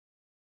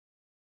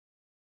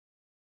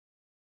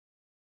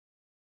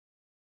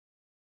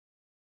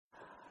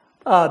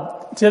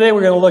Today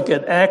we're going to look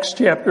at Acts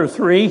chapter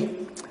 3.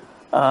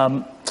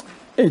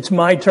 It's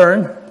my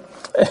turn.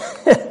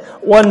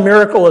 One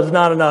miracle is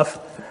not enough.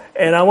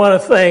 And I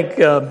want to thank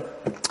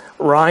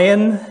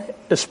Ryan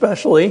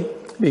especially,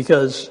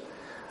 because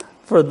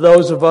for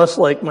those of us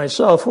like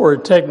myself who are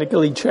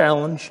technically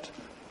challenged,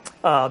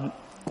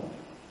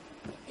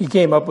 he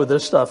came up with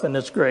this stuff and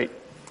it's great.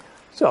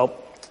 So,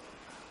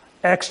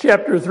 Acts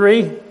chapter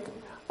 3.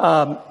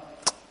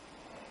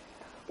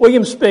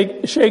 William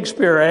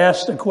Shakespeare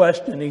asked a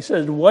question. He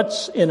said,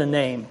 what's in a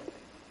name?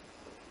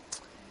 He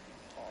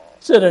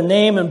said a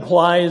name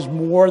implies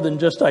more than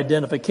just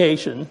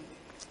identification.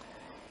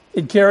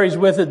 It carries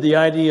with it the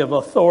idea of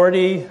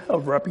authority,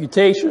 of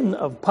reputation,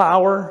 of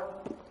power.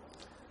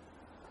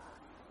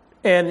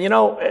 And,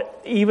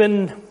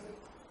 even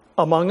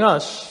among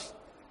us,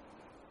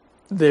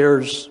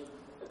 those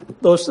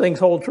things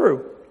hold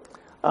true.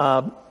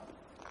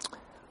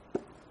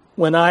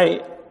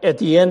 At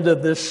the end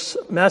of this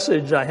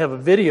message, I have a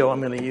video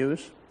I'm going to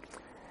use.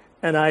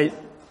 And I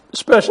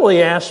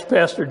especially asked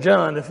Pastor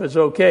John if it's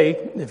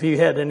okay, if he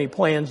had any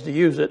plans to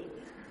use it,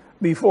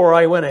 before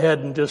I went ahead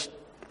and just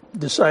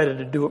decided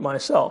to do it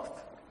myself.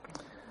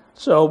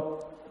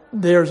 So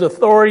there's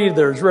authority,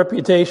 there's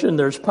reputation,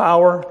 there's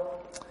power.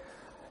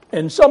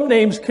 And some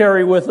names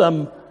carry with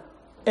them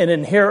an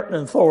inherent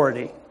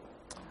authority.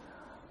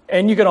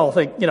 And you can all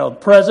think,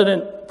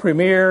 president,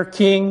 premier,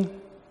 king.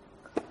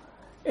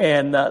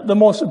 And the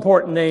most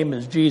important name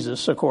is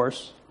Jesus, of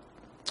course.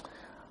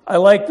 I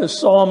like the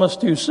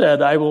psalmist who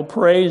said, I will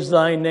praise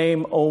thy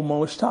name, O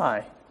Most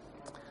High,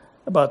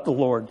 about the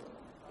Lord.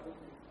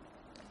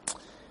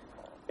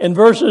 In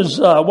verses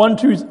 1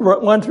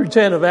 through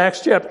 10 of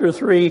Acts chapter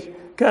 3,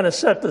 kind of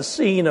set the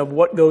scene of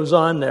what goes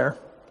on there.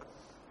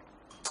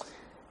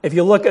 If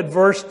you look at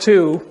verse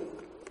 2,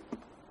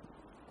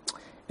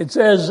 it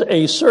says,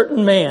 a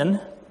certain man,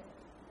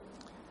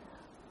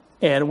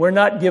 and we're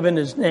not given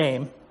his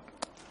name.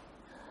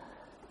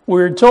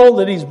 We're told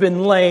that he's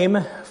been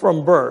lame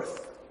from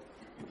birth.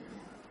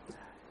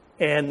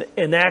 And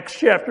in Acts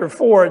chapter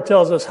 4, it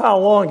tells us how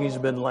long he's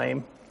been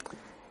lame.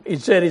 He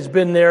said he's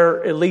been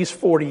there at least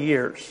 40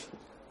 years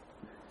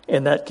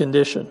in that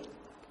condition.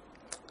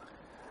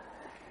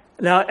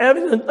 Now,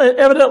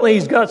 evidently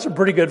he's got some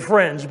pretty good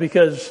friends,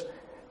 because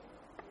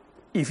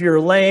if you're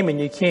lame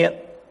and you can't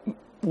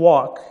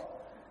walk,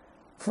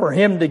 for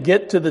him to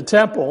get to the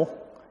temple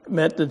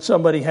meant that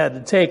somebody had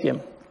to take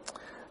him.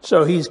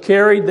 So he's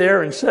carried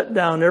there and set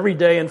down every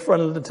day in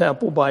front of the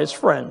temple by his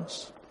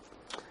friends.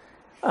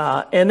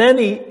 And then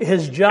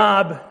his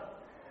job,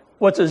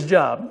 what's his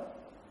job?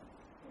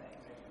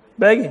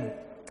 Begging.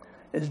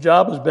 His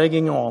job is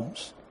begging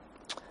alms.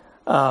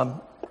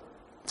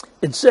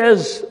 It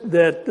says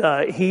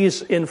that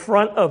he's in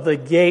front of the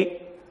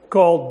gate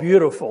called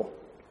Beautiful.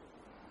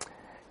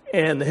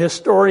 And the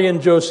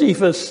historian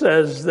Josephus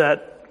says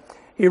that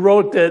he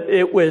wrote that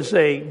it was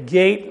a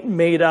gate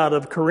made out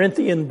of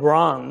Corinthian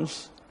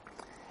bronze,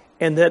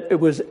 and that it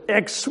was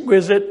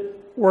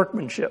exquisite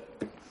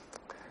workmanship.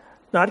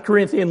 Not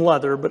Corinthian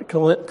leather, but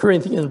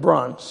Corinthian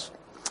bronze.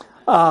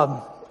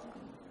 Anyway,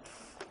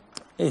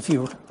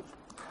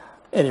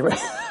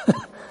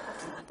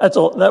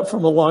 that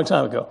from a long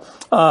time ago.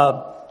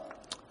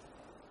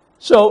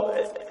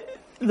 So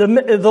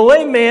the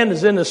lame man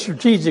is in a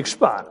strategic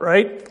spot,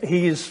 right?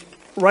 He's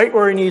right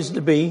where he needs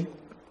to be.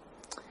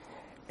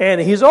 And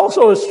he's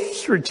also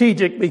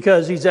strategic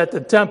because he's at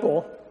the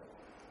temple.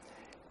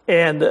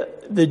 And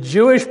the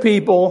Jewish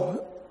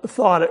people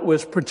thought it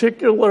was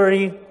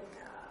particularly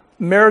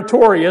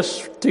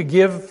meritorious to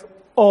give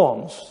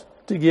alms,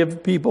 to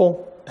give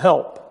people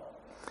help.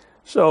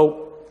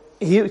 So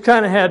he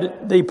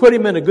they put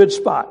him in a good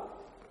spot.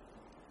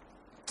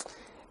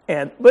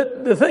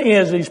 But the thing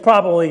is, he's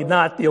probably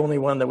not the only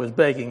one that was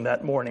begging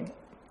that morning.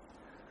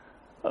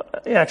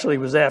 Actually,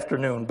 it was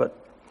afternoon, but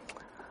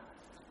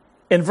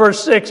in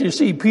verse 6, you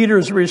see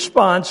Peter's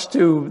response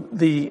to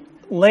the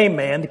lame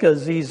man,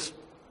 because he's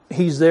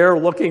there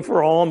looking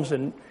for alms,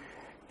 and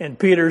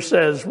Peter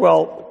says,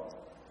 well,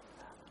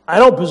 I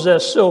don't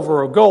possess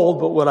silver or gold,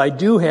 but what I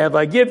do have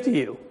I give to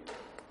you.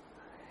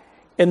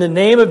 In the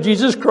name of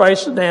Jesus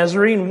Christ the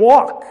Nazarene,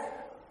 walk.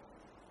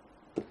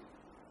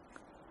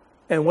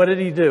 And what did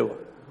he do?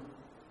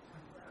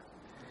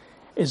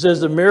 It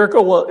says the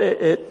miracle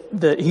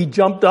that he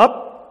jumped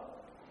up,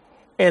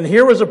 and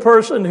here was a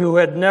person who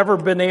had never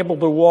been able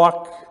to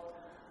walk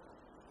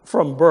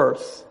from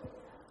birth,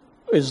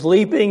 is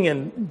leaping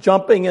and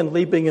jumping and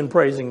leaping and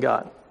praising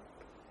God.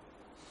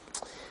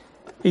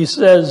 He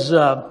says,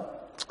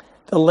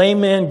 the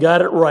lame man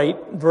got it right.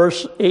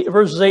 Verses 8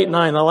 and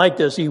 9, I like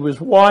this. He was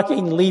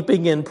walking,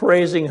 leaping, and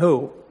praising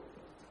who?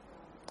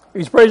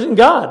 He's praising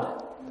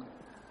God.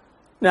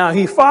 Now,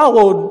 he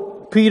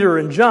followed Peter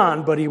and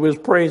John, but he was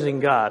praising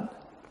God.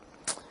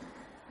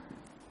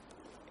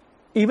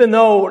 Even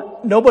though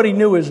nobody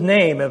knew his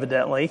name,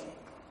 evidently,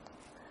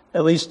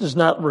 at least it's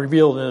not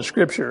revealed in the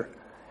scripture.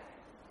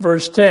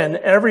 Verse 10,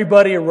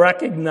 everybody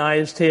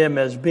recognized him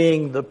as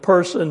being the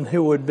person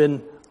who had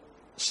been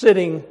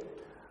sitting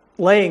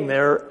laying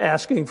there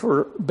asking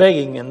for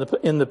begging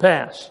in the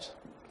past.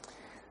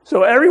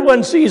 So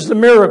everyone sees the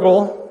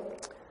miracle,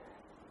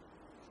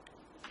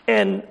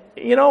 and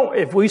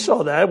if we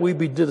saw that, we'd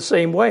be the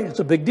same way. It's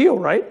a big deal,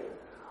 right?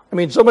 I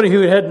mean, somebody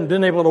who hadn't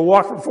been able to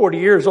walk for 40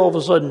 years, all of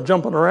a sudden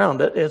jumping around,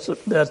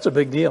 that's a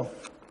big deal.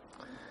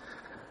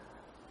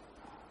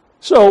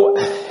 So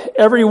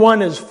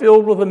everyone is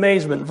filled with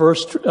amazement,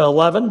 verse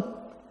 11.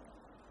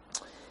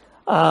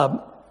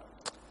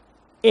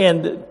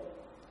 And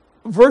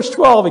verse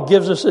 12, it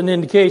gives us an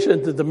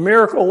indication that the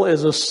miracle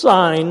is a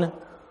sign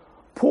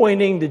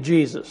pointing to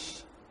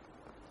Jesus.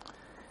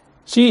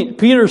 See,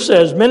 Peter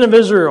says, "Men of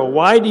Israel,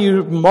 why do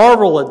you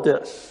marvel at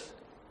this?"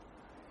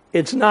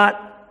 It's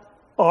not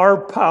our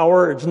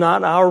power, it's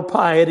not our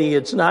piety,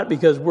 it's not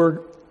because we're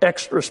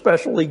extra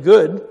specially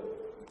good.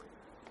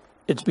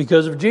 It's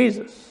because of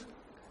Jesus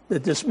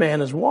that this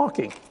man is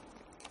walking.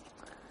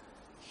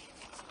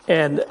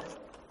 And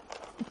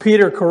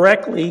Peter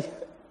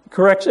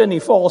corrects any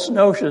false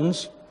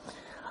notions.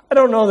 I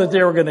don't know that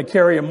they were going to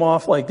carry him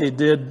off like they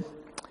did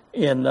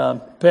in,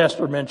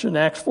 Pastor mentioned,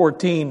 Acts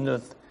 14,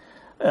 with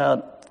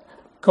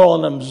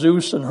calling them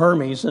Zeus and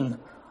Hermes and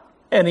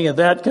any of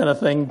that kind of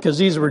thing, because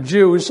these were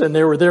Jews and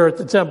they were there at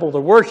the temple to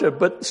worship.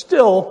 But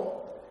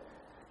still,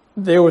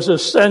 there was a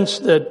sense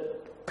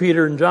that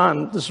Peter and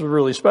John, this was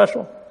really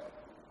special.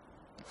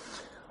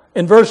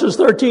 In verses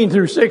 13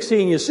 through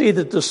 16, you see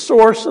that the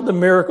source of the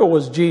miracle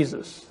was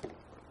Jesus.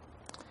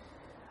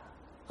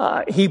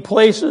 He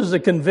places the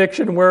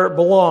conviction where it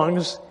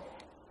belongs,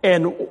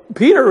 and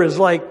Peter is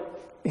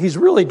he's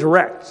really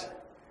direct.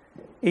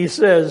 He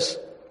says,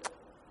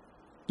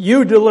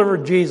 "You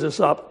delivered Jesus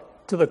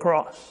up to the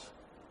cross.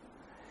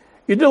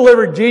 You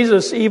delivered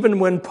Jesus even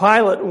when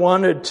Pilate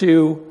wanted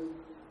to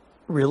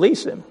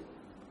release him."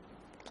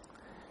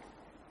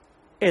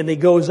 And he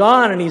goes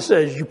on and he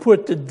says, "You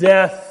put to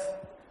death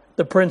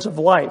the Prince of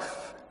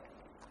Life,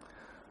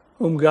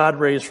 whom God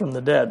raised from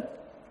the dead."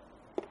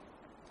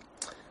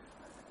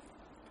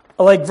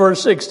 I like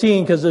verse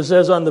 16 because it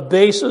says, "On the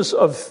basis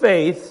of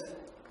faith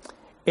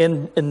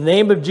in the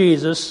name of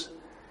Jesus,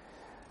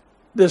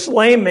 this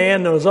lame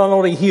man was not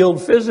only healed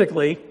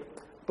physically,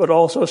 but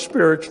also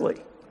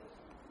spiritually."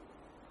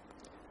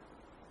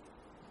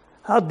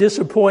 How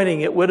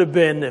disappointing it would have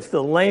been if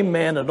the lame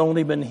man had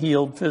only been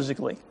healed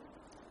physically.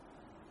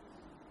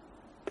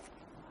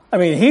 I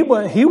mean, he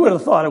would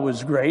have thought it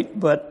was great,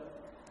 but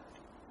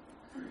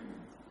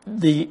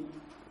the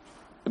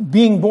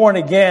being born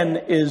again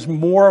is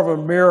more of a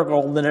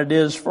miracle than it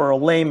is for a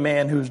lame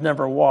man who's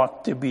never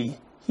walked to be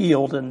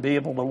healed and be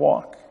able to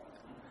walk.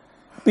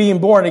 Being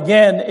born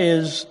again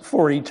is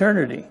for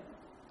eternity.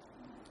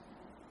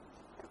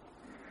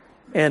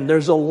 And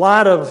there's a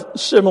lot of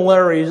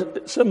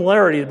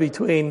similarities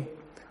between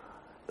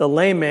the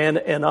lame man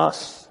and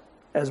us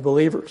as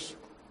believers.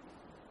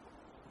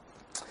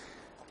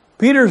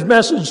 Peter's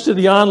message to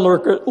the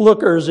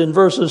onlookers in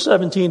verses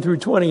 17 through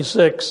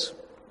 26.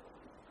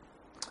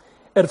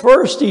 At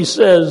first he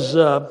says,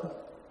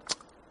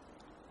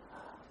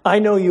 "I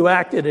know you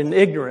acted in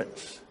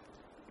ignorance."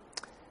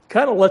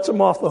 Kind of lets them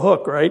off the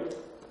hook, right?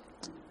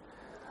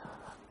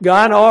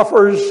 God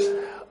offers,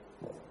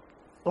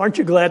 aren't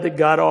you glad that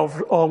God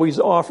always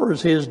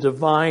offers his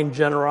divine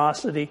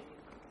generosity?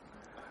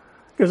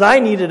 Because I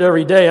need it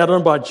every day. I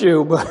don't know about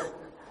you,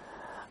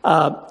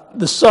 but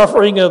the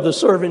suffering of the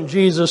servant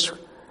Jesus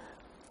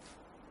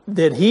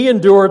that he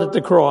endured at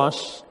the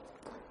cross,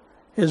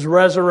 his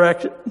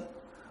resurrection,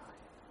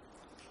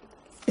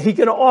 he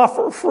can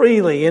offer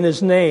freely in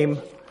his name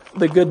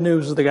the good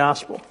news of the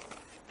gospel.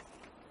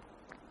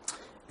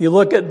 If you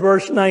look at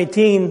verse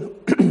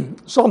 19,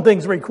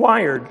 something's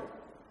required,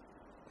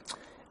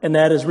 and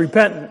that is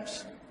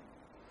repentance.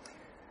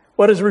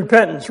 What is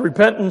repentance?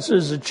 Repentance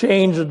is a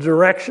change of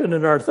direction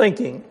in our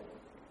thinking.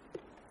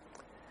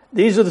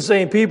 These are the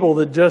same people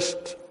that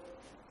just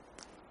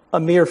a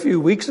mere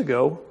few weeks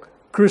ago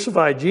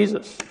crucified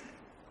Jesus.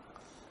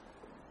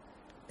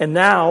 And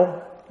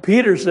now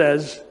Peter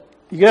says,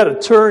 you got to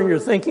turn your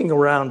thinking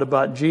around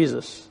about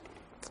Jesus.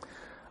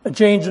 A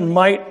change in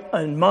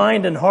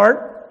mind and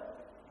heart.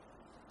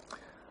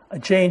 A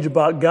change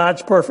about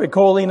God's perfect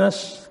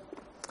holiness.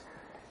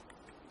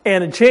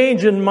 And a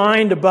change in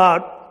mind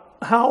about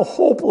how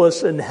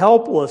hopeless and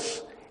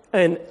helpless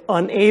and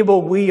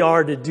unable we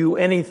are to do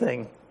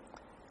anything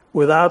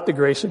without the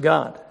grace of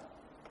God.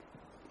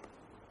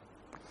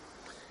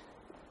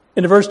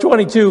 In verse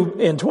 22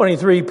 and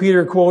 23,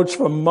 Peter quotes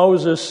from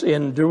Moses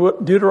in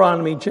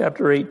Deuteronomy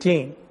chapter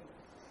 18.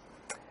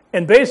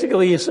 And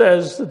basically he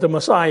says that the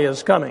Messiah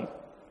is coming.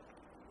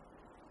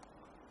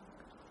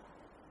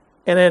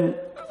 And then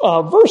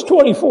verse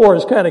 24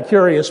 is kind of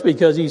curious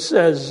because he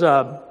says,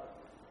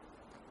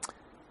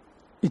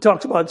 he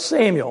talks about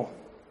Samuel.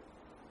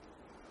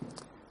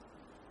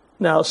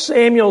 Now,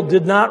 Samuel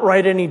did not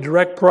write any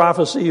direct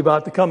prophecy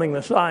about the coming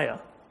Messiah.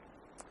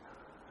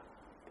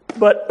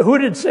 But who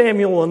did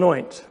Samuel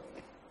anoint?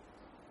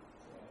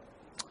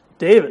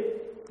 David,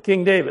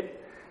 King David.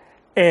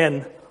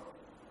 And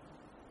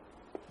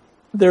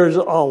there's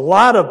a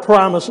lot of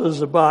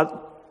promises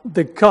about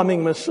the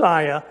coming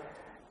Messiah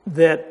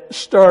that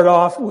start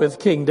off with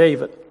King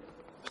David.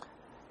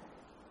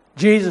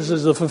 Jesus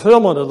is the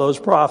fulfillment of those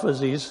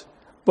prophecies,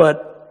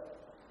 but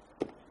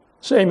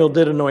Samuel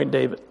did anoint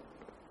David.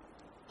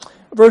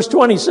 Verse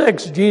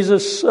 26,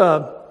 Jesus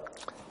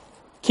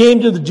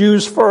came to the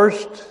Jews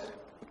first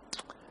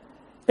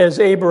as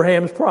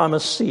Abraham's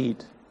promised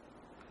seed.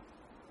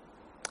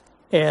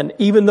 And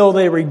even though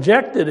they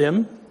rejected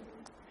him,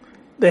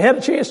 they had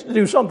a chance to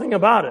do something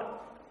about it.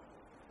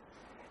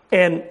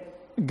 And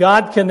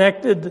God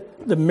connected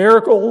the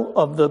miracle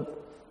of the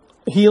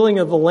healing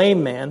of the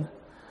lame man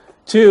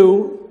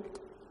to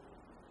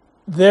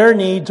their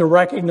need to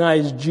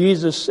recognize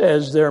Jesus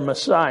as their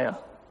Messiah.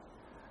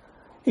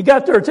 He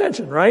got their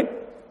attention, right?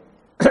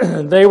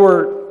 They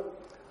were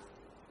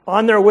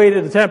on their way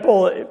to the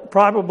temple,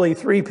 probably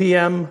 3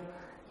 p.m.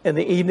 in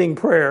the evening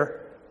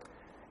prayer.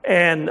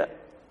 And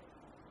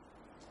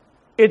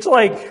it's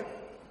like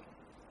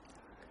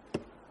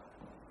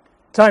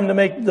time to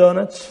make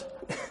donuts.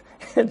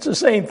 It's the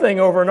same thing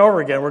over and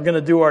over again. We're going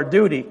to do our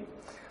duty.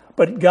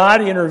 But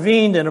God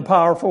intervened in a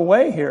powerful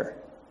way here.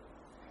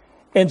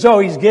 And so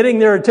he's getting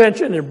their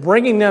attention and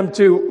bringing them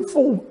to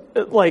full,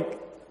 like,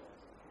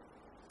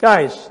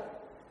 guys,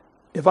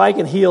 if I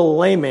can heal a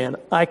lame man,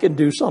 I can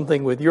do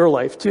something with your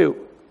life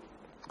too.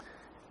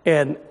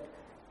 And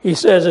he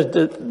says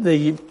that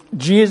the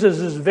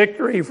Jesus'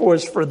 victory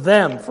was for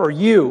them, for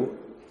you.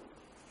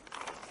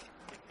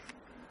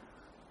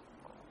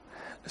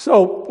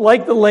 So,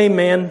 like the lame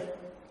man,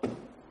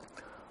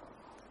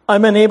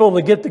 I'm unable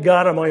to get to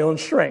God on my own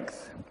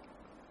strength.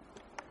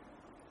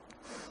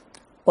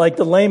 Like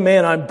the lame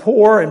man, I'm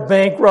poor and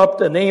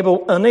bankrupt,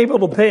 unable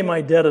to pay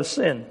my debt of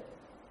sin.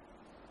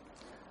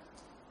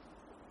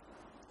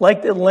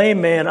 Like the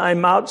lame man,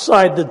 I'm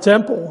outside the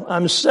temple.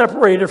 I'm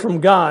separated from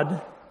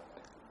God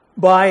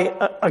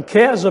by a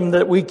chasm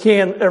that we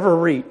can't ever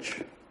reach.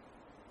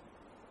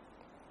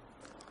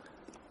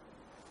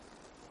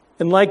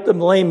 And like the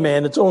lame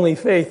man, it's only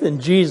faith in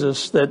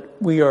Jesus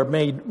that we are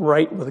made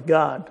right with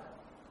God.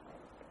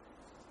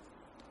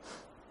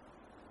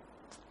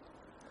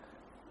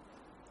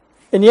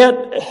 And yet,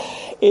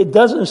 it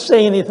doesn't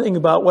say anything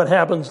about what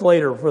happens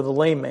later for the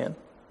lame man.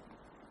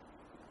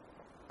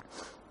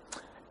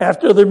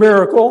 After the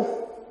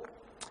miracle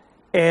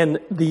and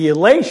the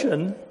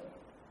elation,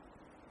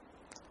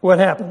 what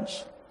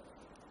happens?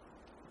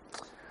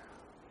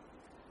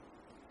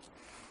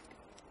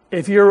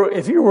 If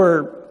you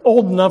were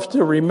old enough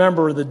to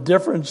remember the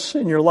difference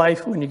in your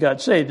life when you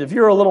got saved, if you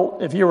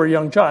were a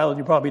young child,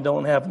 you probably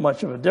don't have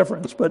much of a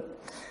difference. But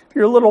if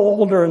you're a little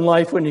older in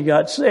life when you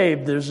got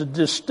saved, there's a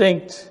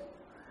distinct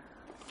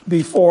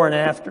before and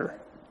after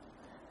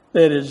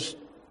that is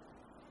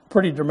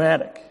pretty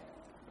dramatic.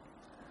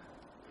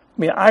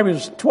 I mean, I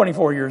was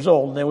 24 years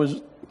old, and it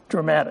was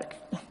dramatic.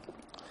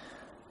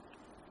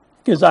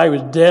 Because I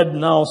was dead,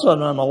 and all of a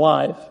sudden I'm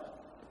alive.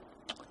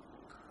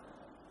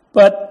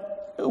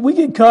 But we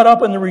get caught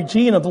up in the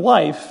routine of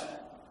life,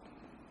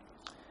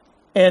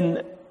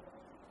 and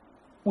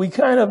we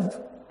kind of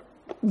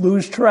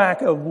lose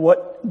track of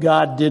what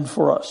God did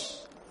for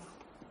us.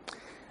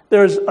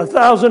 There's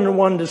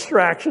 1,001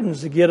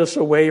 distractions to get us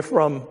away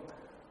from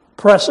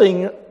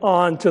pressing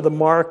on to the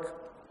mark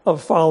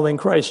of following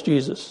Christ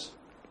Jesus.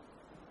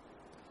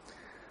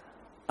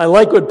 I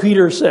like what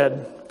Peter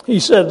said. He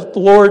said,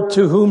 Lord,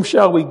 to whom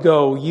shall we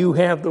go? You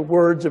have the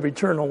words of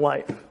eternal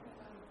life.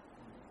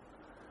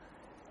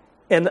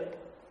 And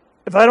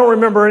if I don't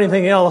remember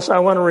anything else, I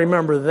want to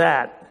remember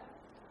that.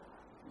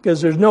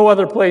 Because there's no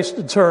other place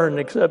to turn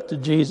except to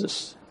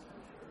Jesus.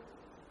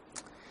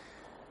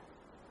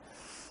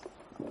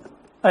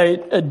 I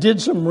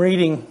did some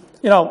reading.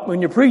 You know,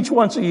 when you preach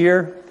once a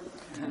year,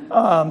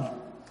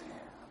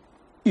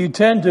 you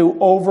tend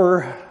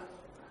to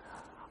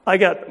I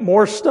got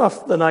more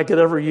stuff than I could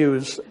ever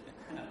use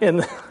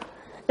in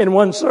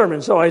one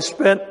sermon. So I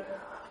spent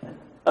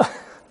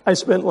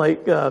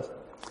like a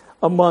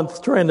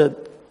month trying to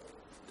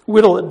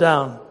whittle it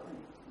down.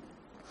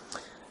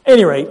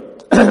 Anyway,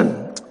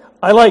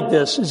 I like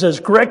this. It says,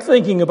 correct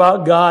thinking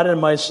about God and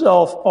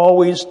myself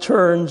always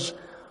turns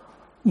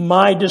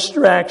my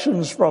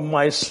distractions from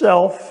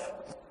myself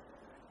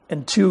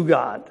and to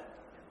God.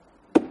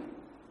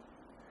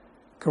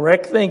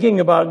 Correct thinking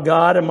about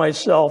God and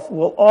myself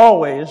will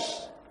always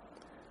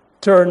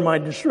turn my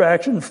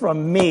distraction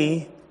from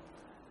me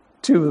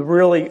to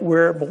really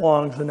where it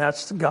belongs, and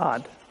that's to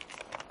God.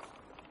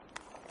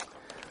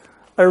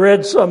 I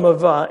read some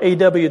of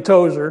A.W.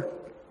 Tozer.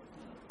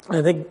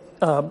 I think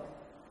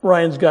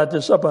Ryan's got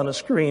this up on the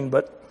screen,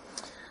 but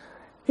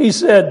he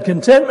said,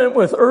 contentment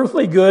with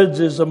earthly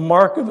goods is a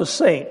mark of a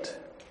saint,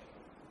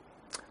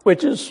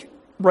 which is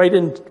right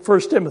in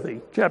 1 Timothy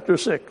chapter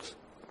 6.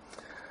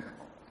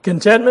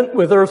 Contentment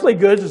with earthly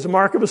goods is a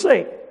mark of a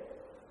saint.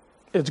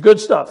 It's good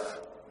stuff.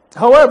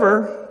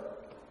 However,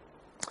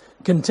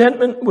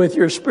 contentment with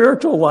your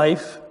spiritual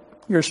life,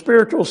 your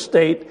spiritual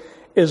state,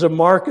 is a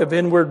mark of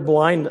inward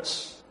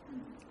blindness.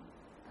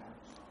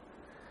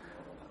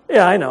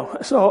 Yeah, I know.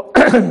 So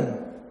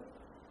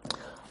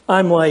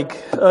I'm like,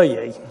 oh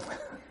yay.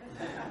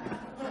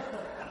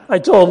 I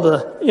told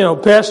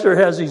Pastor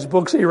has these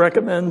books he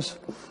recommends,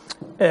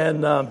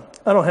 and I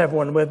don't have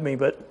one with me,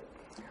 but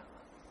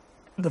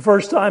the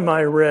first time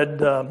I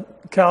read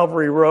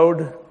Calvary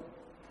Road,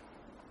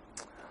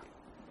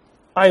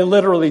 I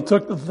literally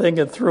took the thing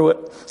and threw it.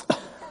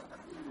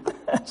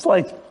 It's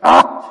like,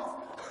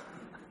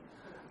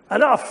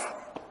 enough.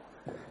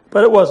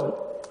 But it wasn't.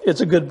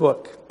 It's a good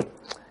book.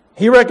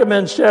 He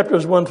recommends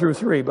chapters 1 through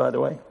 3, by the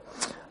way.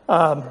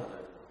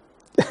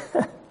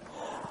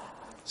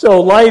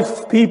 So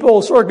life,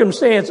 people,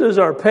 circumstances,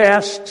 our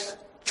past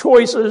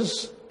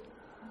choices,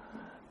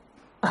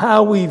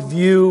 how we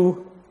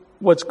view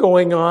what's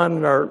going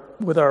on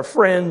with our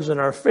friends and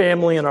our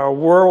family and our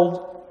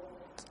world.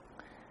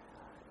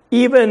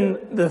 Even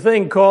the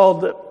thing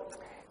called,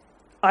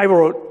 I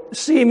wrote,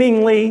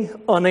 seemingly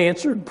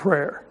unanswered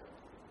prayer.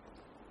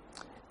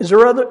 Is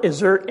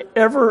there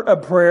ever a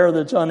prayer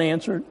that's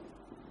unanswered?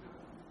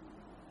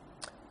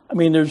 I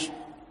mean,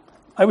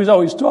 I was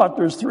always taught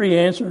there's 3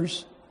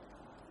 answers,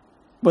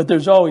 but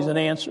there's always an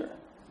answer.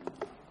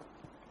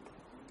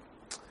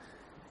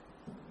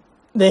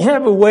 They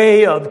have a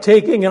way of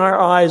taking our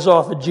eyes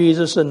off of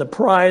Jesus and the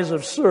prize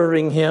of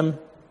serving him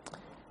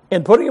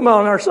and putting them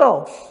on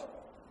ourselves.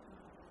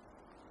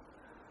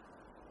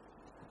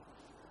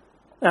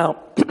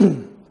 Now,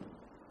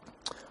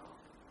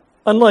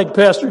 unlike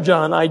Pastor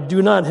John, I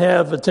do not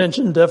have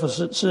attention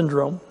deficit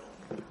syndrome.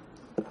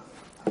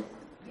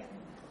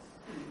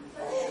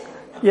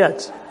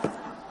 Yet.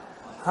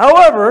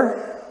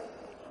 However,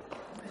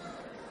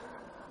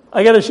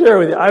 I got to share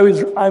with you,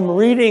 I'm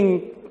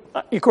reading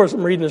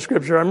the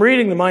scripture. I'm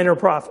reading the minor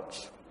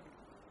prophets.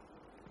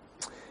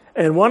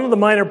 And one of the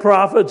minor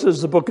prophets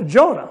is the book of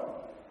Jonah.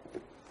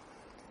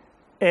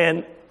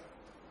 And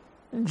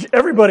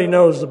everybody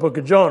knows the book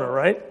of Jonah,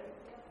 right?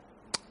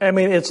 I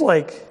mean, it's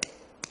like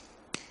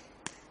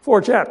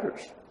 4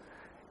 chapters.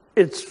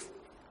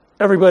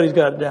 Everybody's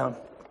got it down.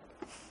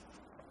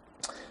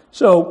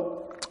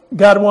 So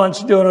God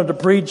wants Jonah to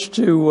preach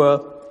to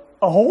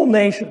a whole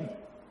nation.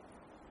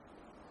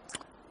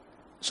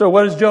 So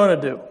what does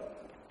Jonah do?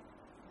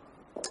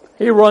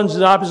 He runs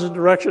the opposite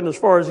direction as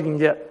far as he can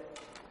get.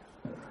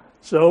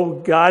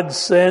 So God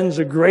sends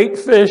a great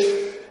fish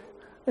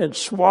and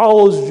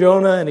swallows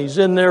Jonah, and he's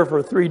in there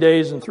for 3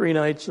 days and 3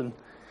 nights. And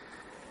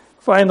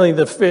finally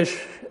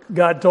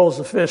God tells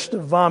the fish to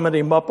vomit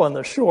him up on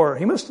the shore.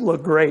 He must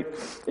look great.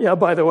 Yeah,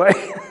 by the way.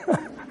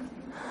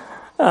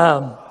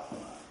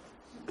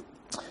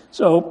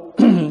 So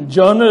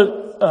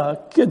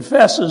Jonah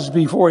confesses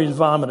before he's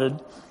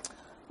vomited,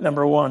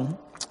 number 1.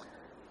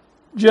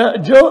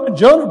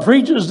 Jonah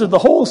preaches to the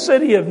whole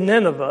city of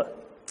Nineveh,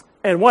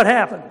 and what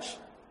happens?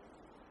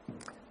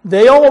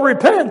 They all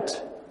repent.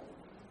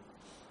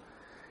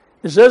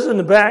 It says in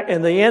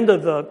the end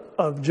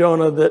of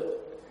Jonah that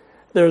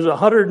there's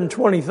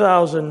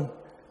 120,000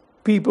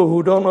 people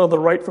who don't know the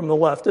right from the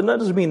left, and that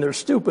doesn't mean they're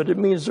stupid. It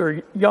means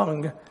they're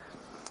young.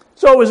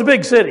 So it was a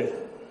big city.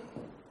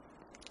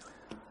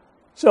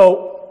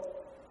 So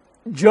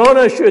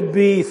Jonah should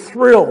be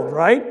thrilled,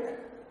 right?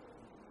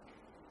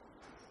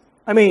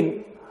 I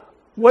mean,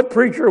 what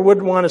preacher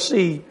wouldn't want to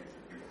see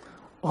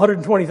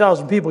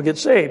 120,000 people get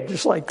saved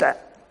just like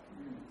that?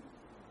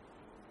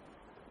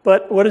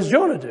 But what does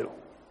Jonah do?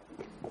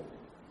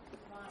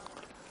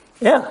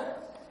 Yeah.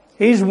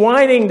 He's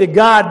whining to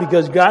God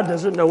because God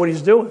doesn't know what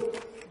he's doing.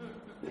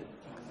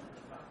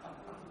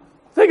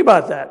 Think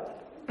about that.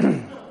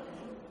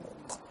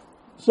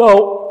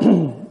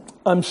 So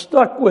I'm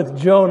stuck with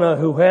Jonah,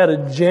 who had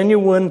a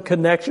genuine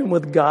connection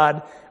with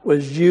God,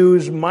 was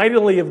used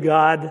mightily of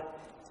God,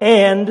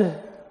 and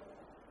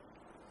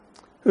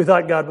who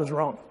thought God was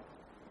wrong.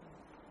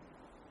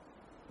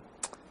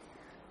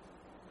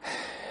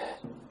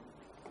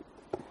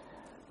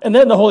 And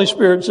then the Holy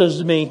Spirit says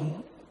to me,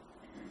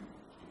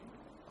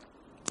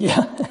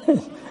 yeah,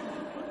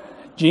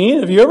 Gene,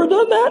 have you ever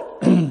done that?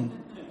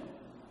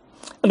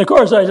 And of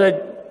course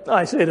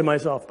I say to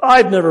myself,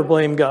 I've never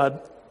blamed God.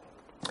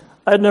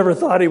 I've never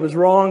thought he was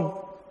wrong.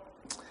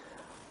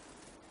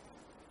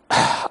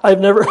 I've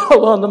never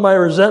held on to my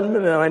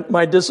resentment and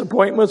my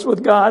disappointments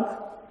with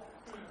God.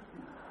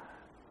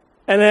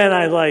 And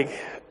then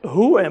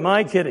who am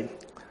I kidding?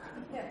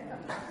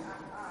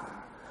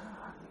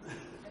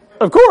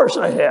 Of course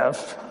I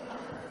have.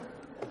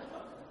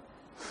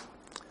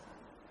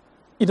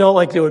 You don't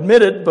like to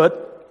admit it,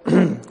 but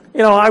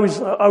I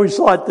always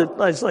thought that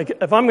I was like,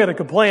 if I'm going to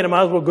complain, I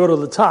might as well go to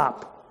the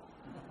top.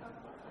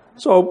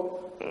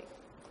 So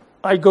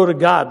I go to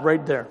God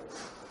right there.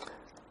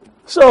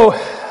 So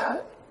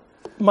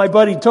my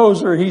buddy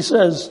Tozer, he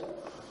says,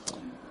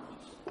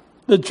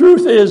 the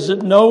truth is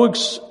that no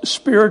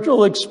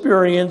spiritual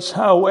experience,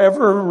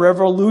 however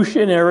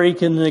revolutionary,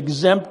 can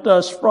exempt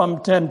us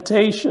from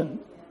temptation.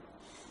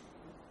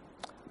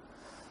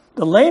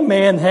 The lame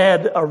man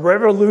had a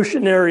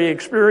revolutionary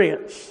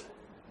experience.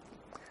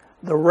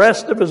 The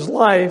rest of his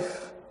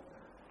life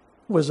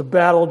was a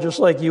battle just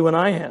like you and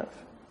I have.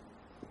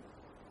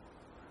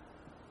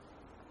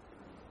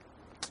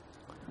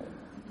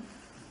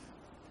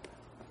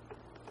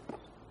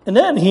 And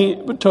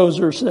then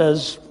Tozer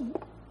says,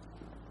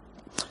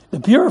 the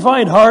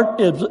purified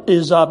heart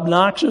is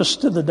obnoxious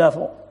to the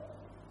devil.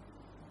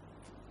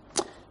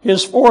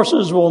 His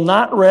forces will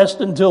not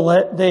rest until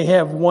they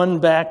have won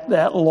back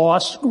that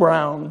lost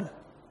ground.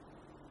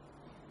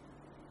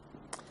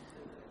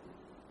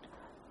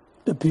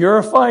 The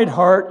purified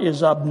heart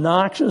is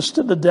obnoxious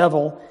to the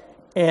devil,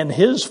 and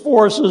his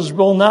forces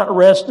will not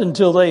rest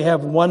until they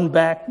have won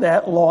back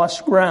that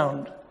lost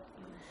ground.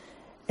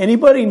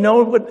 Anybody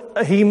know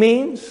what he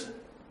means?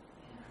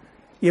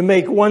 You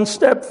make one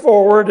step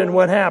forward, and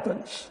what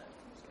happens?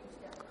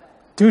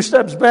 2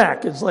 steps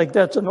back. It's like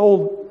that's an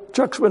old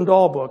Chuck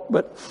Swindoll book,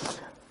 but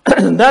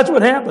that's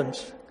what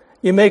happens.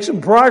 You make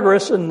some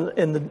progress, and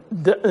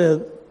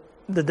the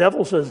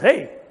devil says,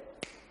 hey,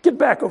 get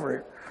back over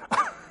here.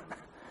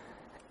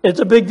 It's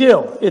a big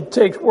deal. It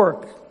takes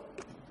work.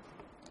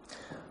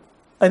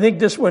 I think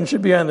this one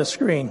should be on the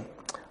screen.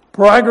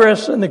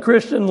 Progress in the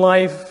Christian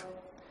life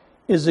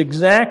is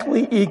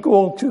exactly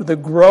equal to the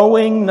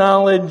growing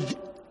knowledge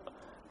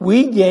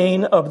we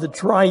gain of the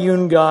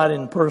triune God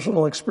in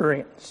personal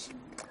experience.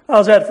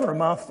 How's that for a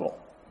mouthful?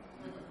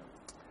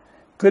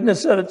 Couldn't have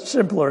said it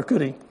simpler,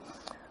 could he?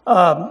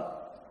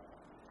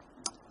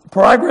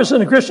 Progress in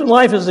the Christian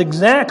life is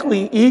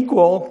exactly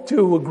equal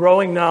to a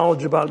growing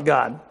knowledge about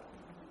God.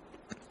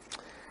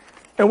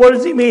 And what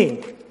does he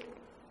mean?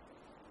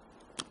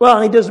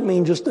 Well, he doesn't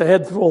mean just a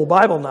head full of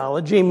Bible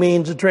knowledge. He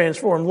means a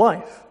transformed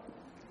life.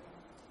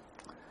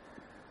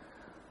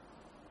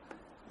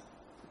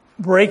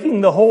 Breaking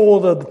the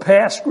hold of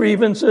past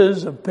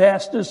grievances, of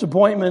past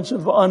disappointments,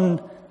 of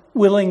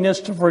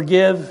unwillingness to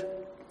forgive.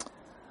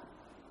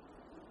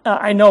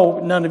 I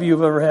know none of you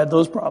have ever had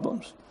those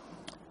problems.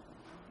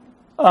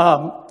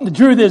 The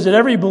truth is that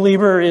every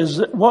believer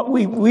is what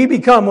we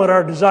become what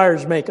our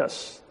desires make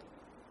us.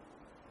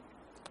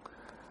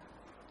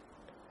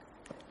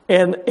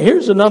 And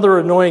here's another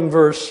annoying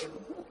verse.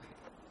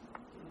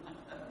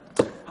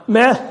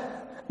 Matthew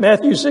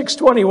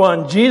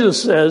 6:21,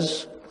 Jesus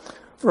says,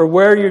 for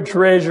where your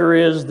treasure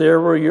is, there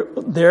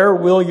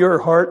will your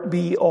heart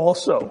be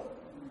also.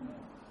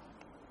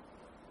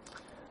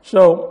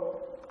 So,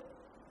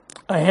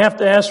 I have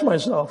to ask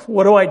myself,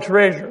 what do I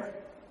treasure?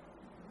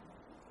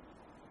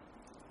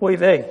 Wait,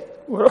 hey.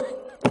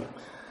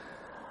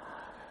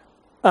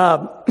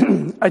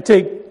 I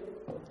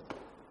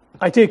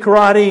take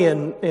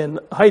karate, and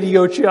Heidi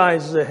Ochiai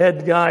is the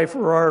head guy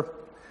for our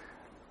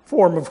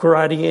form of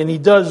karate, and he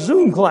does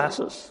Zoom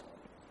classes.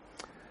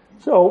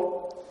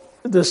 So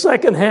the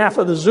second half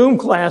of the Zoom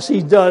class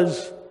he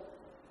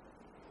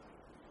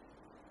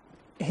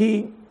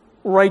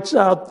writes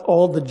out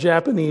all the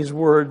Japanese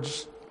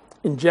words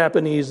in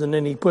Japanese, and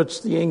then he puts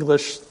the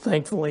English,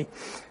 thankfully,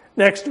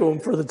 next to him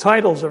for the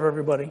titles of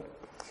everybody.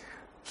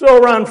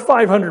 So around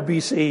 500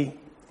 BC,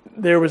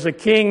 there was a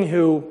king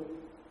who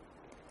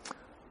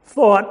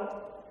thought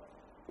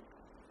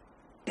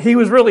he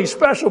was really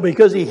special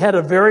because he had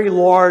a very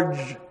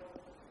large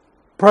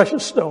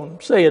precious stone,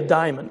 say a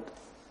diamond.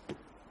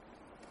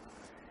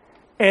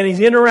 And he's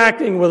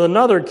interacting with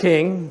another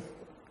king,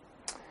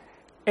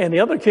 and the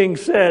other king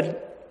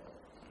said,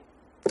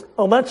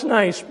 oh, that's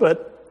nice,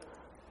 but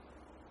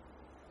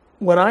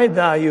what I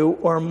value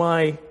are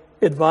my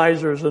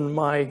advisors and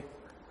my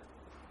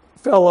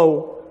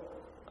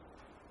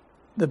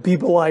the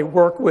people I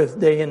work with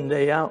day in,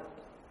 day out.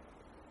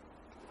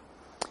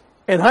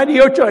 And Heidi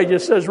Ochiai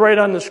just says right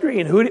on the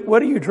screen, what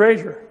do you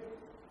treasure?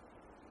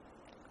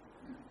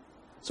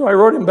 So I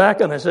wrote him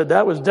back and I said,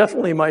 that was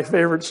definitely my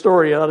favorite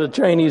story out of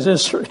Chinese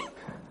history.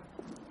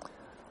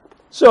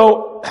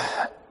 So,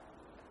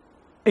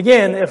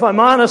 again, if I'm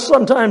honest,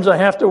 sometimes I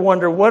have to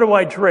wonder, what do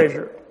I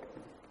treasure?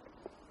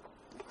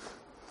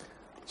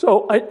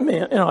 So,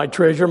 I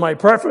treasure my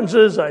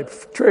preferences, I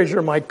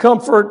treasure my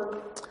comfort,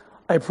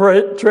 I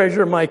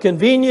treasure my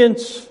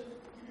convenience,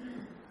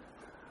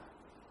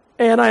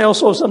 and I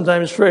also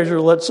sometimes treasure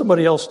to let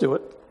somebody else do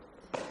it.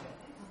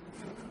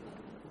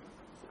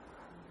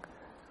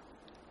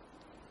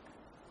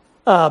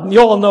 You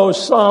all know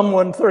Psalm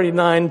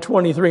 139,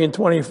 23 and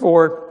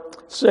 24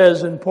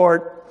 says in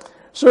part,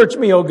 search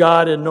me, O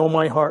God, and know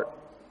my heart.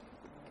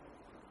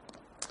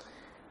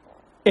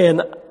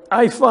 And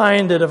I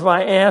find that if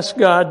I ask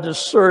God to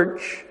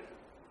search,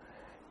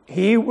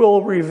 He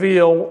will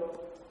reveal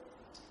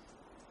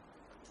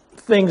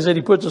things that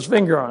He puts His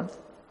finger on.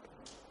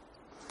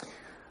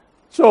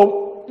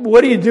 So,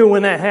 what do you do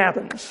when that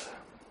happens?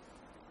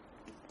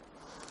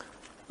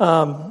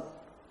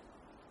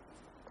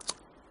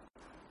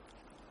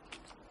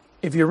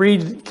 If you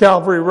read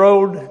Calvary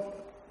Road,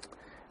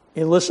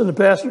 you listen to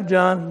Pastor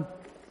John,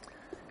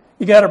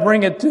 you got to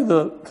bring it to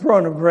the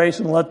throne of grace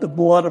and let the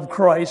blood of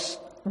Christ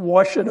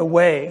wash it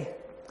away,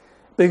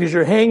 because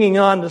you're hanging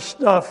on to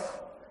stuff.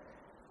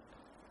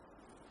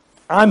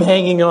 I'm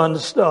hanging on to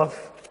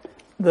stuff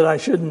that I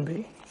shouldn't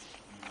be.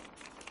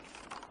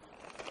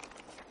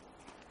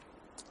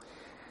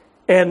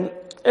 And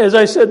as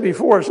I said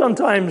before,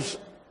 sometimes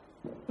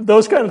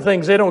those kind of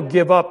things, they don't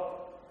give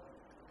up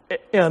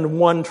in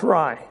one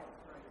try.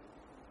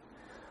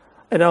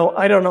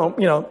 I don't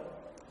know,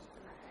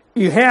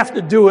 you have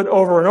to do it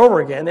over and over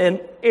again.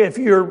 And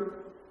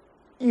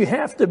you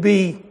have to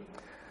be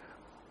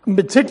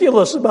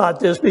meticulous about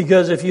this,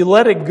 because if you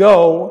let it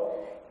go,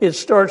 it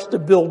starts to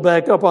build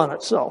back up on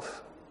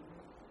itself.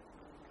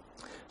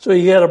 So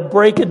you got to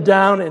break it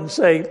down and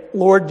say,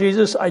 Lord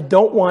Jesus, I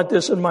don't want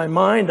this in my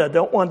mind. I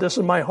don't want this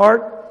in my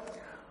heart.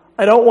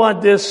 I don't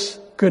want this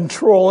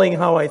controlling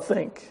how I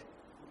think.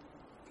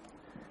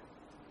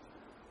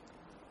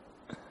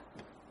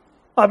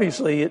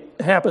 Obviously, it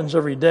happens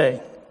every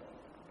day.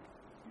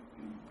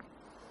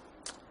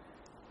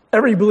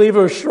 Every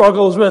believer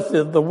struggles with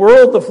the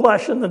world, the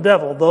flesh, and the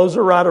devil. Those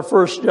are out of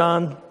 1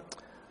 John.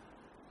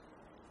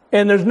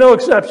 And there's no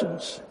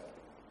exceptions.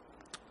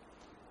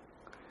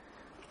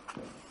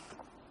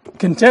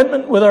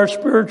 Contentment with our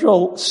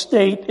spiritual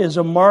state is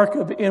a mark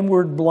of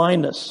inward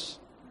blindness.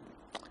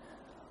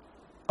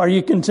 Are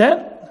you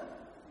content?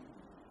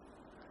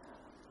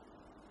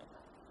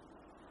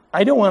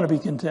 I don't want to be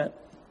content.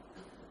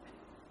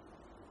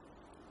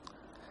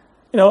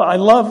 I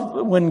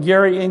love when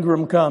Gary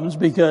Ingram comes,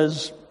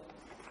 because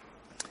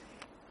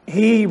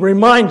he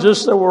reminds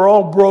us that we're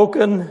all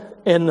broken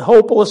and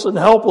hopeless and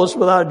helpless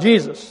without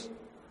Jesus.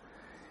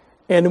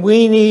 And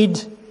we need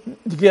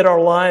to get our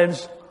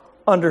lives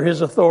under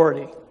His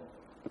authority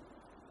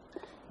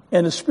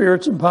and His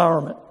Spirit's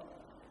empowerment.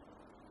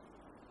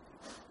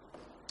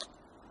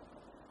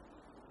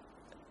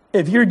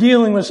 If you're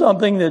dealing with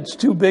something that's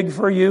too big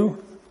for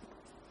you,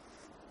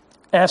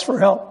 ask for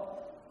help.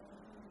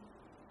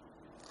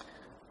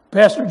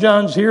 Pastor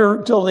John's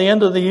here till the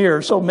end of the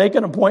year, so make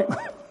an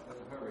appointment.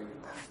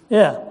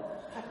 Yeah.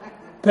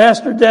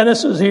 Pastor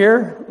Dennis is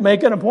here,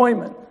 make an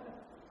appointment.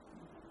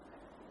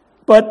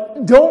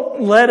 But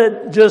don't let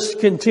it just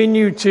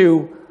continue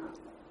to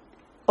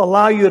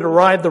allow you to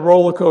ride the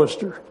roller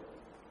coaster.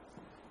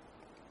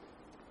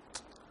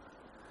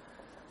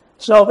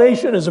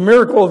 Salvation is a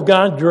miracle of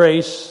God's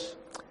grace,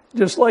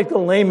 just like the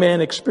lame man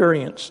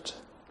experienced.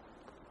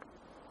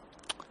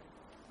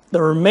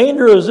 The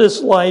remainder of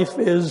this life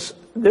is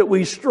that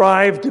we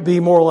strive to be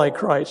more like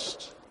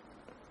Christ.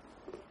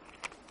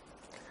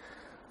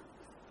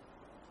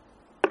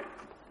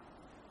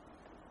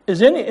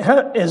 Has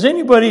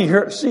anybody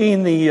here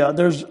seen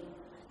there's,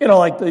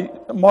 like the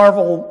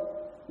Marvel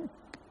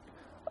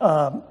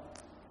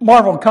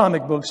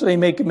comic books? They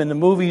make them in the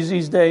movies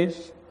these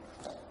days.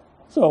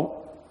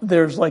 So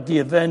there's like the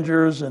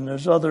Avengers, and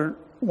there's other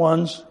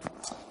ones.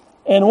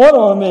 And one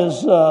of them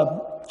is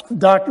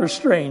Dr.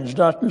 Strange,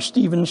 Dr.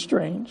 Stephen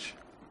Strange.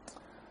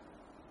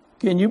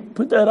 Can you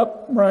put that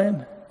up,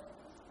 Ryan?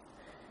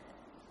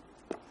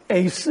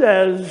 He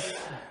says,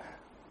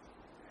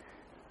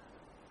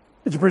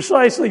 it's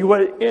precisely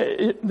what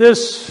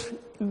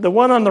the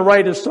one on the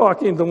right is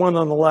talking, the one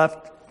on the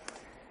left.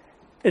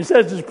 It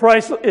says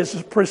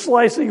it's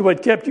precisely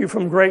what kept you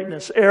from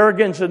greatness.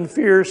 Arrogance and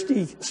fear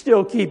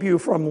still keep you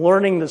from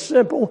learning the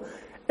simple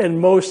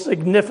and most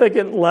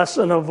significant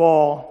lesson of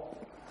all.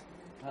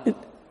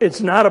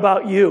 It's not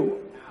about you.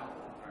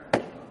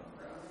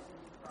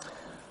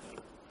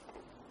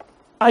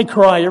 I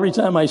cry every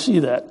time I see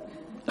that.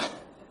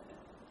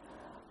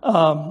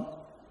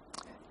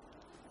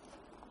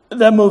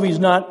 That movie's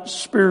not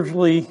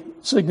spiritually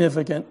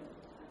significant,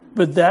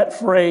 but that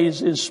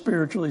phrase is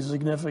spiritually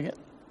significant.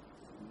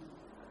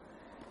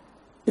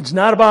 It's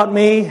not about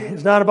me.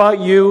 It's not about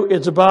you.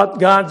 It's about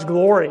God's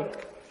glory.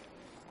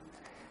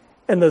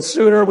 And the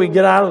sooner we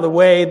get out of the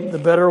way, the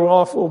better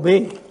off we'll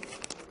be.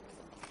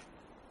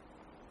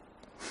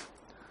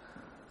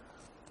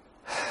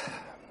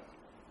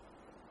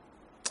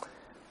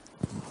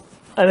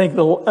 I think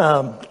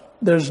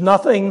there's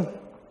nothing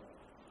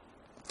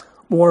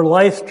more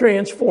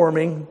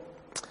life-transforming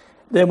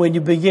than when you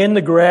begin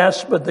to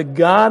grasp that the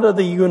God of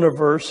the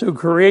universe, who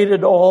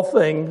created all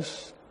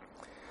things,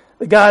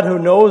 the God who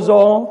knows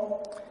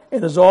all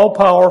and is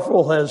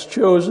all-powerful, has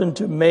chosen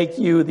to make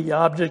you the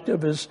object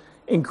of His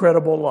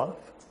incredible love.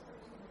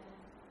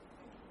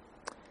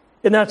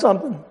 Isn't that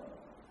something?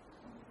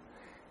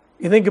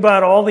 You think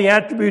about all the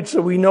attributes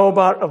that we know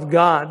about of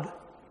God.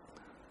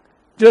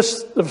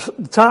 Just the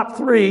top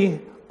three: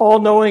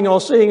 all-knowing,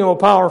 all-seeing,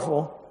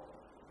 all-powerful.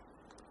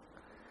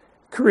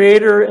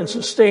 Creator and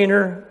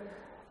sustainer.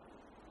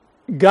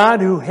 God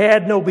who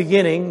had no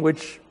beginning,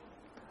 which,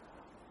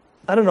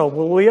 I don't know,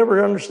 will we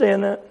ever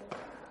understand that?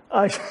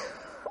 I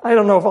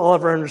don't know if I'll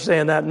ever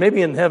understand that.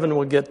 Maybe in heaven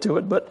we'll get to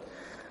it, but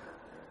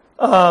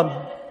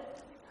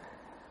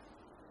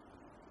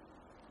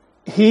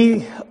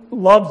He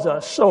loves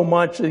us so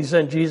much that He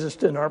sent Jesus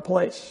in our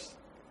place.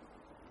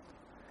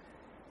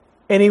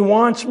 And He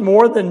wants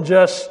more than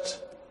just,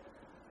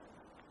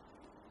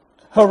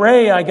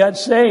 hooray, I got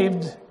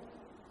saved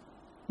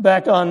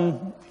back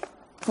on,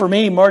 for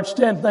me, March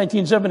 10th,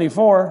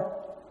 1974.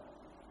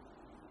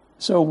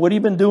 So what have you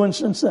been doing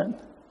since then?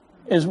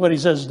 Is what He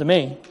says to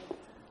me.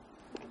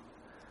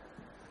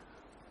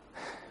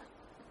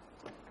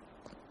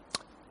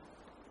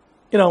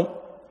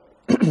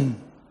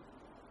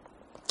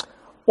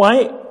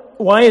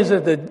 Why is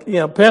it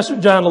that, Pastor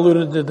John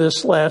alluded to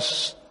this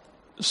last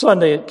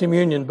Sunday at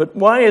communion, but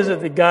why is it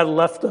that God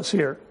left us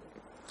here?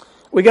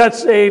 We got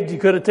saved. He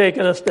could have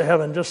taken us to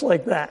heaven just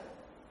like that.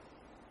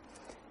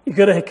 He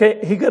could have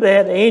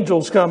had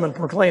angels come and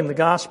proclaim the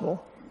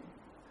gospel,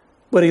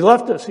 but he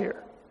left us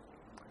here.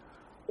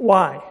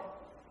 Why?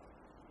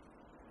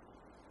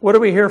 What are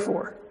we here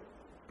for?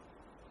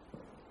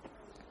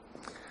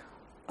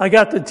 I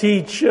got to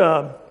teach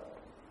a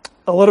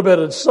little bit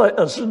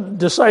of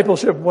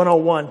Discipleship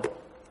 101.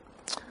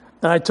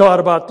 And I taught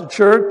about the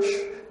church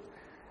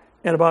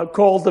and about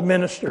called to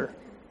minister.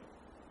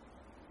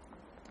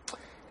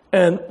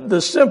 And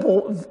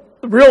the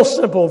real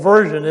simple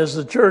version is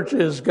the church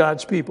is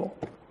God's people,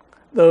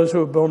 those who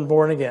have been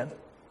born again.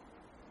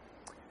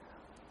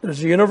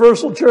 There's a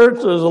universal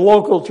church, there's a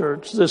local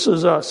church. This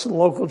is us, the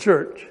local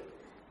church.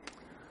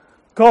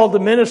 Called to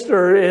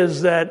minister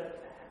is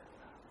that,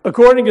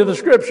 according to the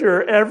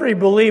scripture, every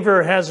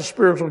believer has a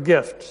spiritual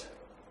gift.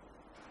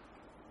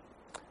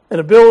 An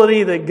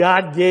ability that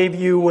God gave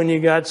you when you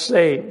got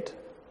saved.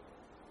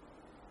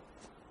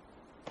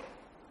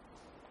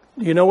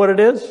 Do you know what it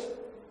is?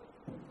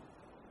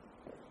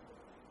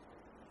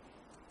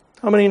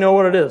 How many know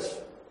what it is?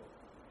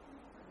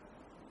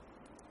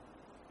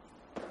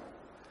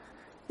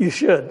 You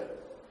should.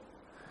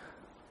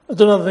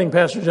 That's another thing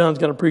Pastor John's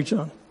going to preach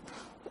on.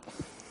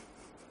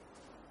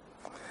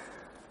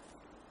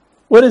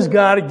 What has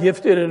God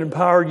gifted and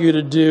empowered you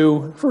to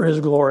do for His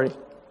glory?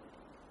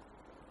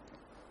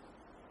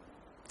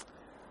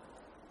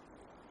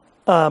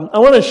 I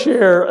want to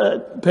share,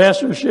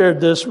 Pastor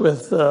shared this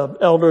with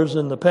elders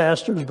and the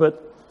pastors,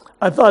 but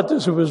I thought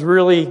this was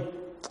really,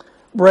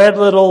 Brad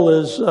Little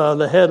is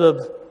the head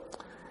of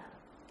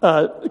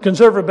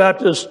Conservative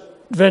Baptist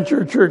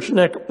Venture Church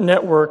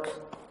Network,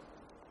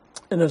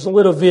 and there's a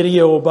little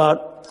video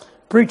about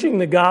preaching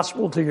the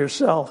gospel to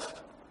yourself,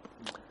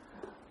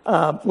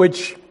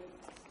 which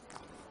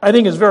I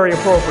think is very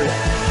appropriate.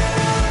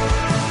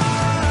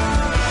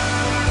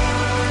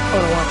 I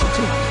want to watch it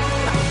too.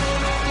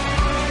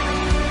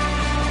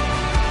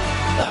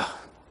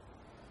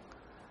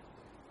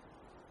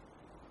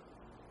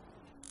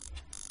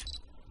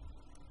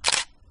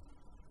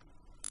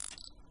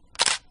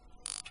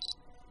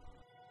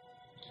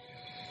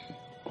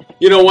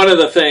 You know, one of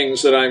the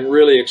things that I'm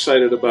really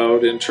excited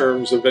about in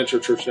terms of Venture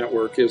Church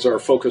Network is our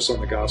focus on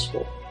the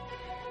gospel.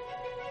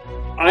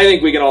 I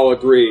think we can all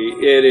agree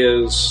it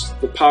is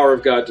the power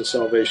of God to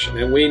salvation,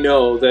 and we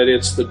know that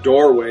it's the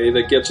doorway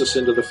that gets us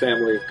into the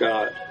family of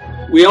God.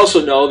 We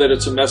also know that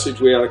it's a message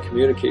we ought to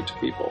communicate to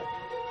people.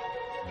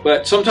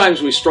 But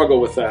sometimes we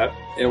struggle with that,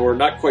 and we're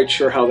not quite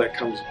sure how that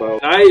comes about.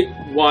 I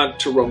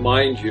want to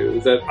remind you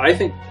that I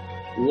think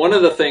one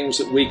of the things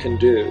that we can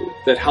do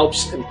that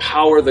helps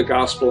empower the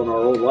gospel in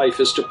our own life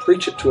is to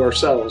preach it to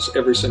ourselves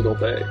every single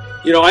day.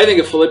 You know, I think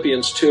of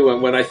Philippians 2,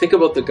 and when I think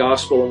about the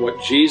gospel and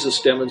what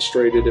Jesus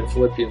demonstrated in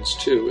Philippians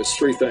 2, it's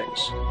three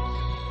things.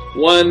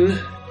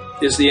 One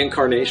is the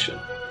incarnation.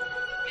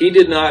 He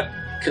did not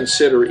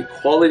consider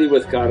equality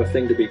with God a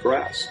thing to be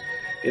grasped.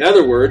 In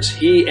other words,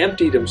 he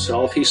emptied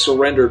himself. He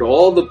surrendered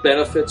all the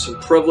benefits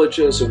and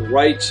privileges and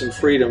rights and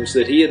freedoms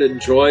that he had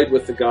enjoyed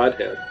with the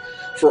Godhead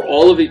for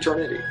all of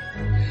eternity.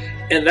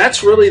 And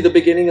that's really the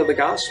beginning of the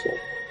gospel.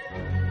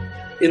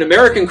 In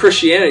American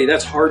Christianity,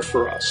 that's hard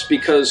for us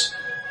because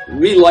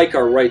we like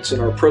our rights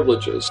and our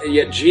privileges. And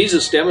yet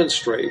Jesus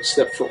demonstrates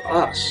that for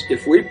us,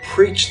 if we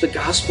preach the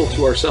gospel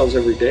to ourselves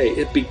every day,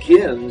 it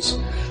begins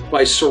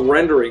by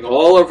surrendering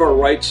all of our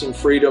rights and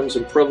freedoms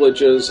and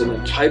privileges and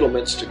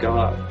entitlements to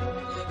God,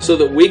 so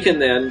that we can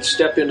then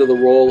step into the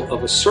role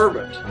of a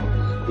servant,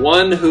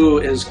 one who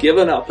has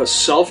given up a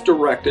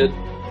self-directed,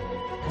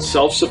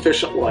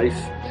 self-sufficient life,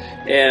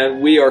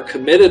 and we are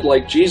committed,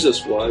 like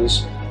Jesus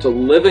was, to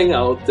living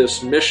out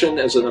this mission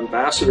as an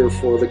ambassador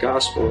for the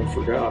gospel and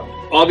for God.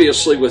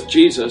 Obviously, with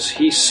Jesus,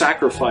 he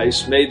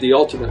sacrificed, made the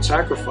ultimate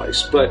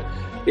sacrifice, but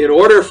in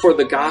order for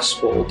the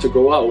gospel to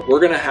go out, we're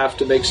going to have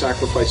to make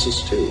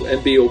sacrifices too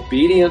and be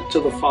obedient to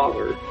the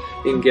Father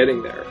in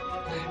getting there.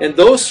 And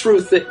those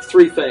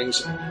three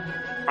things,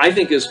 I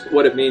think, is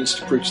what it means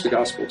to preach the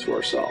gospel to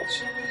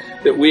ourselves.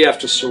 That we have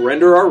to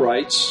surrender our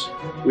rights,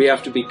 we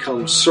have to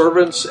become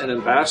servants and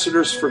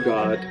ambassadors for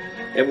God,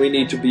 and we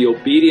need to be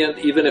obedient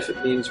even if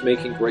it means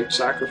making great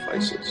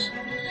sacrifices.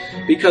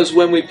 Because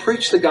when we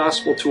preach the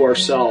gospel to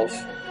ourselves,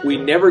 we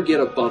never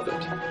get above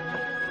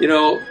it. You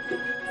know,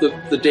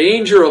 the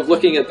danger of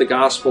looking at the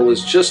gospel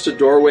as just a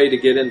doorway to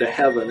get into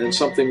heaven and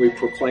something we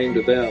proclaim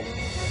to them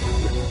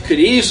could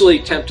easily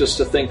tempt us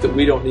to think that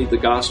we don't need the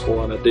gospel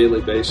on a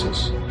daily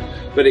basis.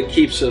 But it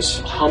keeps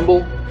us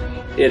humble.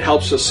 It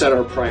helps us set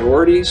our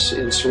priorities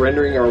in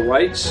surrendering our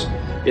rights.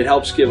 It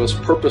helps give us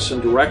purpose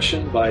and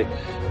direction by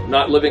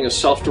not living a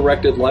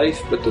self-directed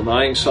life, but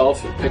denying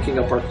self and picking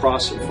up our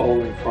cross and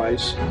following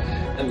Christ.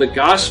 And the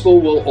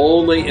gospel will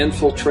only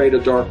infiltrate a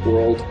dark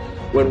world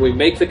when we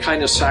make the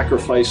kind of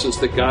sacrifices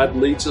that God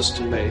leads us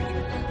to make,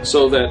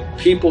 so that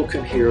people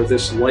can hear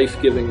this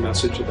life-giving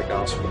message of the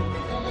gospel.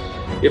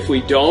 If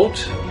we don't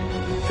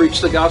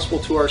preach the gospel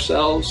to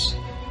ourselves,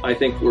 I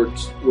think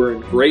we're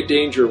in great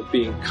danger of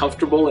being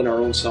comfortable in our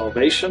own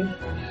salvation.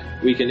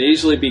 We can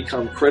easily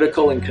become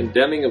critical and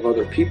condemning of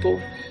other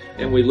people,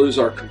 and we lose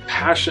our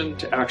compassion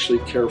to actually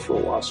care for a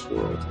lost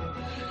world.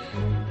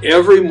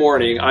 Every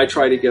morning I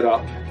try to get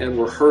up and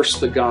rehearse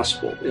the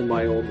gospel in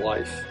my own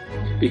life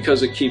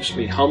because it keeps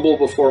me humble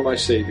before my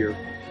Savior.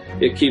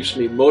 It keeps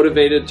me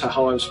motivated to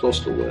how I'm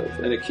supposed to live,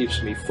 and it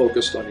keeps me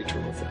focused on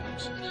eternal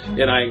things.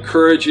 And I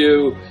encourage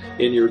you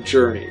in your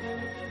journey,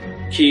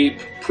 keep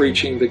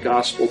preaching the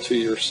gospel to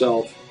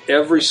yourself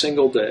every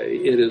single day.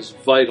 It is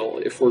vital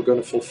if we're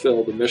going to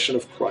fulfill the mission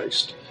of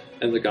Christ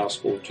and the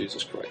gospel of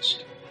Jesus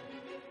Christ.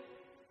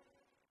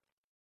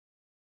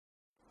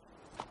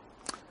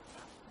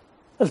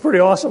 That's pretty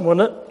awesome,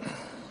 wasn't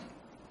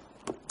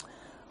it?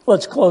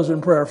 Let's close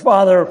in prayer.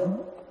 Father,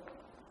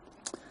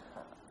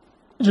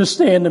 just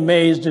stand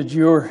amazed at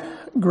your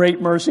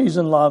great mercies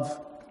and love.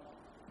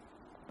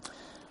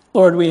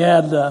 Lord, we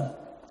had,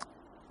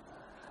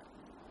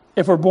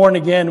 if we're born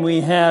again,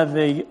 we have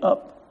an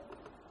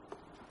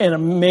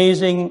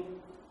amazing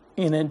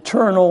and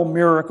eternal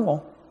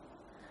miracle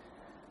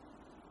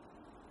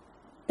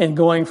in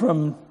going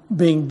from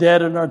being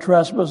dead in our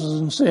trespasses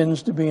and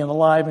sins to being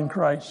alive in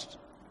Christ.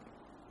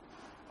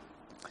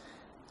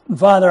 And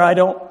Father,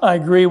 I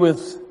agree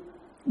with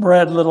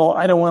Brad Little.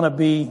 I don't want to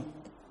be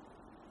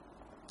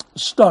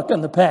stuck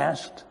in the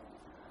past.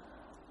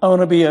 I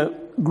want to be a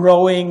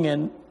growing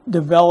and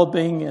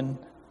developing and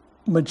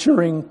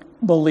maturing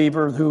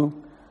believer who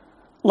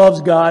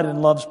loves God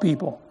and loves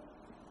people.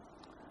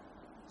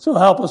 So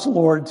help us,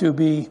 Lord, to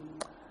be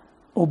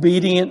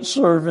obedient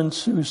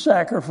servants who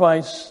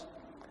sacrifice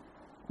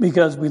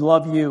because we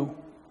love you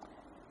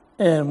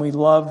and we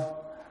love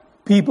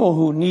people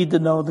who need to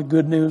know the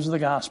good news of the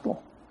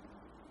gospel.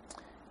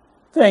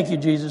 Thank you,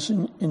 Jesus.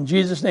 In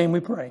Jesus' name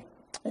we pray.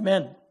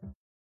 Amen.